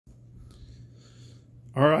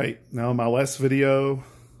All right, now my last video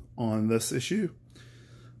on this issue.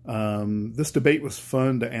 This debate was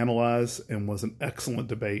fun to analyze and was an excellent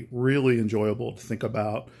debate, really enjoyable to think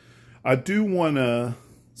about. I do want to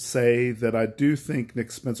say that I do think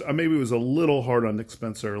Nick Spencer, I maybe was a little hard on Nick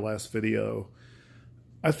Spencer last video.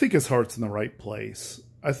 I think his heart's in the right place.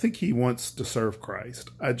 I think he wants to serve Christ.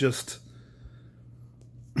 I just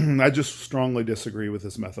strongly disagree with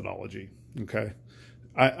his methodology. Okay.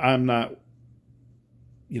 I'm not,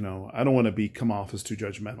 I don't want to come off as too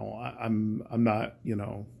judgmental. I'm not,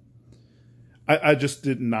 I just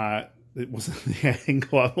did not, it wasn't the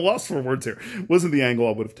angle, I'm lost for words here. It wasn't the angle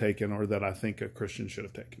I would have taken or that I think a Christian should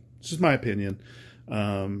have taken. It's just my opinion.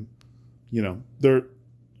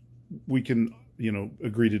 We can,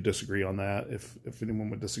 agree to disagree on that if anyone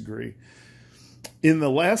would disagree. In the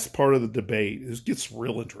last part of the debate, it gets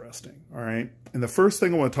real interesting, all right? And the first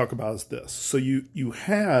thing I want to talk about is this. So you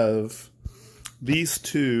have these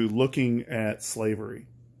two looking at slavery.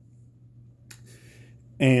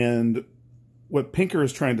 And what Pinker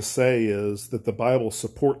is trying to say is that the Bible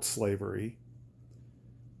supports slavery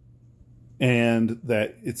and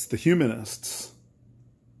that it's the humanists.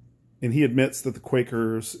 And he admits that the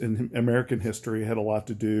Quakers in American history had a lot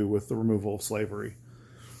to do with the removal of slavery.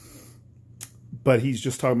 But he's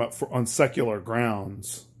just talking about on secular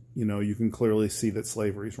grounds, you can clearly see that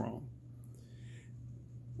slavery is wrong.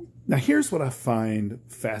 Now, here's what I find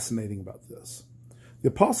fascinating about this. The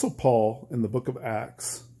Apostle Paul in the book of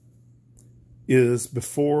Acts is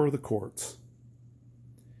before the courts.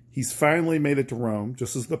 He's finally made it to Rome,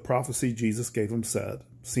 just as the prophecy Jesus gave him said.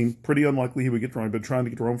 Seemed pretty unlikely he would get to Rome. He'd been trying to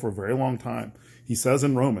get to Rome for a very long time. He says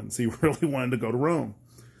in Romans he really wanted to go to Rome.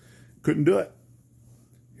 Couldn't do it.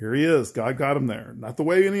 Here he is. God got him there. Not the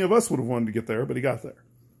way any of us would have wanted to get there, but he got there.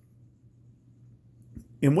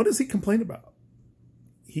 And what does he complain about?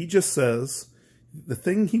 He just says the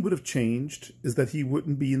thing he would have changed is that he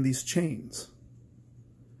wouldn't be in these chains.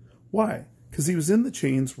 Why? Because he was in the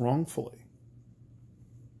chains wrongfully.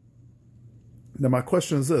 Now, my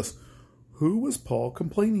question is this. Who was Paul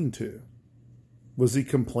complaining to? Was he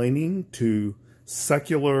complaining to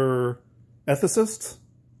secular ethicists,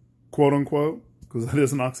 quote unquote? Because that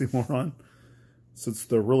is an oxymoron, since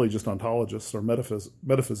they're really just ontologists or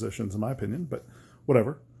metaphysicians, in my opinion, but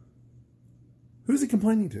whatever. Who's he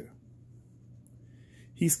complaining to?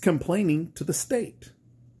 He's complaining to the state.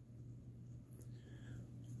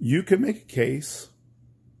 You can make a case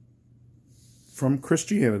from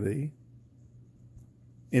Christianity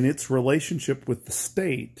in its relationship with the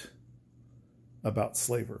state about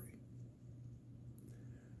slavery.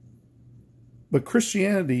 But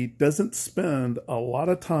Christianity doesn't spend a lot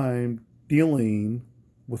of time dealing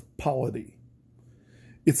with polity.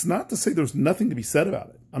 It's not to say there's nothing to be said about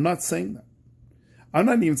it. I'm not saying that. I'm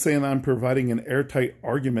not even saying that I'm providing an airtight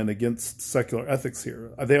argument against secular ethics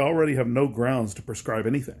here. They already have no grounds to prescribe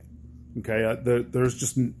anything. Okay,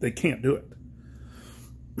 they can't do it.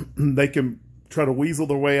 They can try to weasel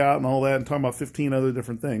their way out and all that and talk about 15 other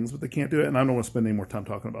different things, but they can't do it, and I don't want to spend any more time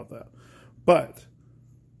talking about that. But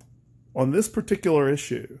on this particular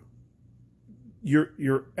issue,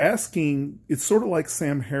 you're asking, it's sort of like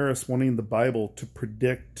Sam Harris wanting the Bible to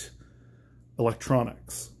predict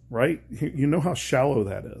electronics, right? You know how shallow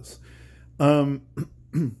that is. Now,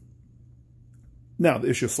 the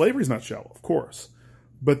issue of slavery is not shallow, of course,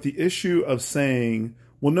 but the issue of saying,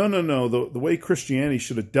 well, no, the way Christianity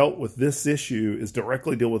should have dealt with this issue is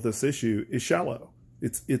directly deal with this issue is shallow.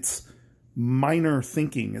 It's minor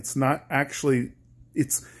thinking. It's not actually,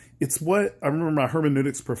 it's what, I remember my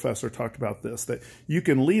hermeneutics professor talked about this, that you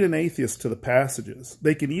can lead an atheist to the passages.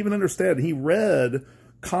 They can even understand. He read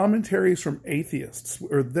commentaries from atheists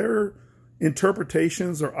where their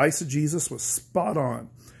interpretations or eisegesis was spot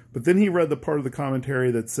on. But then he read the part of the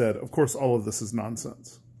commentary that said, of course, all of this is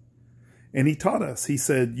nonsense. And he taught us, he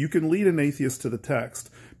said, you can lead an atheist to the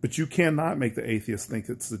text, but you cannot make the atheist think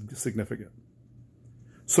it's significant.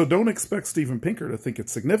 So don't expect Steven Pinker to think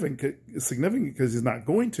it's significant because he's not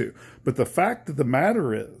going to. But the fact of the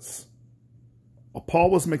matter is,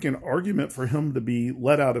 Paul was making an argument for him to be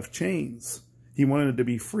let out of chains. He wanted to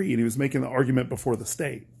be free, and he was making the argument before the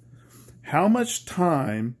state. How much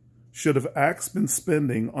time should have Acts been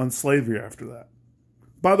spending on slavery after that?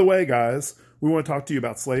 By the way, guys, we want to talk to you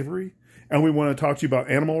about slavery, and we want to talk to you about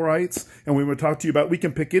animal rights, and we want to talk to you about, we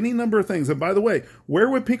can pick any number of things. And by the way, where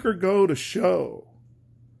would Pinker go to show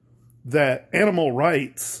that animal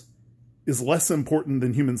rights is less important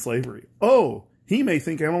than human slavery? Oh, he may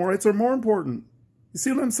think animal rights are more important. You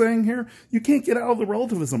see what I'm saying here? You can't get out of the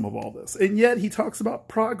relativism of all this. And yet he talks about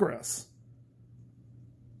progress.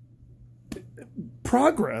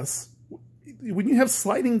 Progress when you have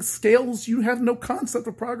sliding scales, you have no concept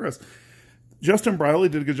of progress. Justin Briley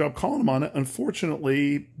did a good job calling him on it.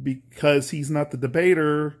 Unfortunately, because he's not the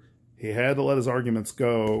debater, he had to let his arguments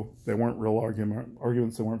go. They weren't real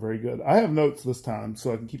arguments. They weren't very good. I have notes this time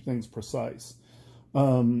so I can keep things precise.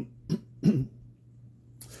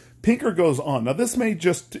 Pinker goes on. Now, this may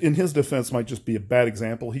just, in his defense, might just be a bad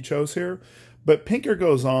example he chose here. But Pinker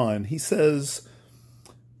goes on. He says,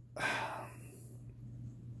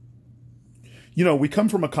 you know, we come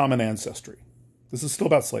from a common ancestry. This is still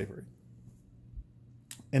about slavery.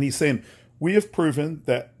 And he's saying, we have proven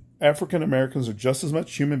that African Americans are just as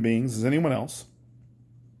much human beings as anyone else.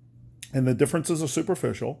 And the differences are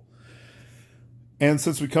superficial. And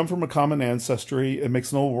since we come from a common ancestry, it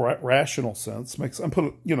makes no rational sense. I'm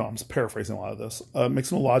paraphrasing a lot of this.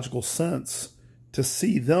 Makes no logical sense to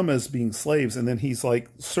see them as being slaves. And then he's like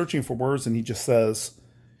searching for words, and he just says,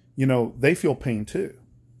 you know, they feel pain too.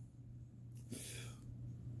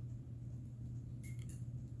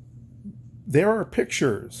 There are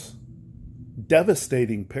pictures,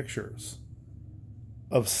 devastating pictures,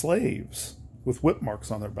 of slaves with whip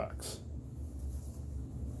marks on their backs.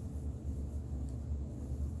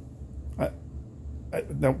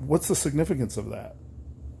 Now, what's the significance of that?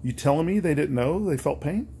 You telling me they didn't know they felt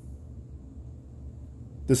pain?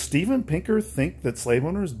 Does Steven Pinker think that slave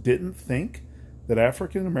owners didn't think that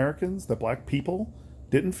African Americans, that black people,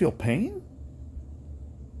 didn't feel pain?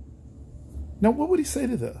 Now, what would he say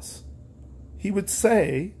to this? He would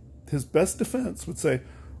say, his best defense would say,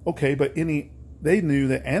 okay, but they knew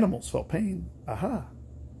that animals felt pain. Aha.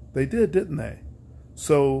 They did, didn't they?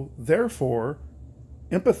 So, therefore,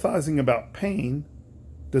 empathizing about pain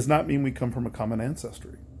does not mean we come from a common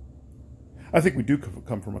ancestry. I think we do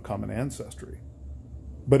come from a common ancestry.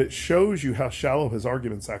 But it shows you how shallow his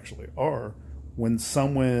arguments actually are when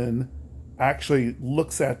someone actually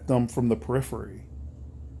looks at them from the periphery.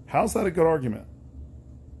 How's that a good argument?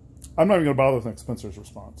 I'm not even going to bother with Nick Spencer's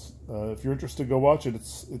response. If you're interested, go watch it.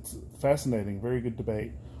 It's fascinating. Very good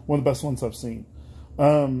debate. One of the best ones I've seen.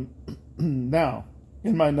 Now,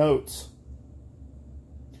 in my notes,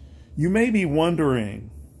 you may be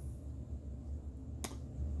wondering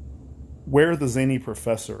where the zany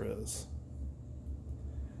professor is.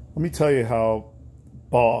 Let me tell you how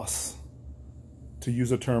boss, to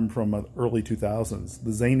use a term from the early 2000s,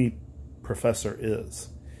 the zany professor is.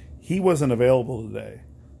 He wasn't available today.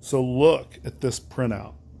 So look at this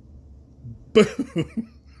printout.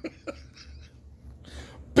 Boom.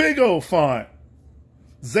 Big old font.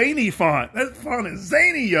 Zany font. That font is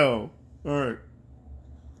zany, yo. All right.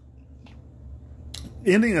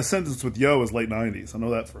 Ending a sentence with yo is late 90s. I know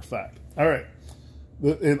that for a fact. All right.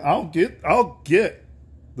 And I'll get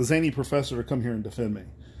the zany professor to come here and defend me.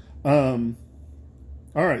 All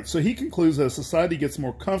right. So he concludes that as society gets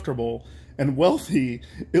more comfortable and wealthy,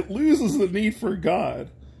 it loses the need for God.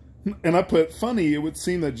 And I put, funny, it would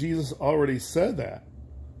seem that Jesus already said that.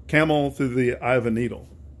 Camel through the eye of a needle.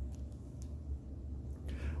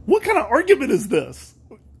 What kind of argument is this?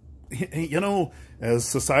 You know, as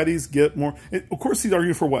societies get more... Of course, he's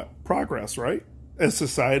arguing for what? Progress, right? As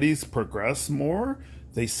societies progress more,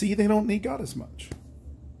 they see they don't need God as much.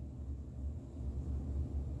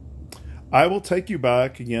 I will take you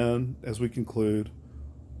back again, as we conclude,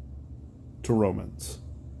 to Romans.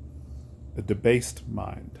 A debased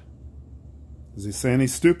mind. Is he saying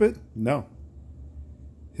he's stupid? No.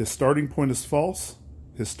 His starting point is false.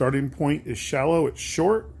 His starting point is shallow. It's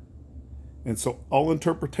short. And so all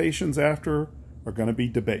interpretations after are going to be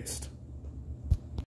debased.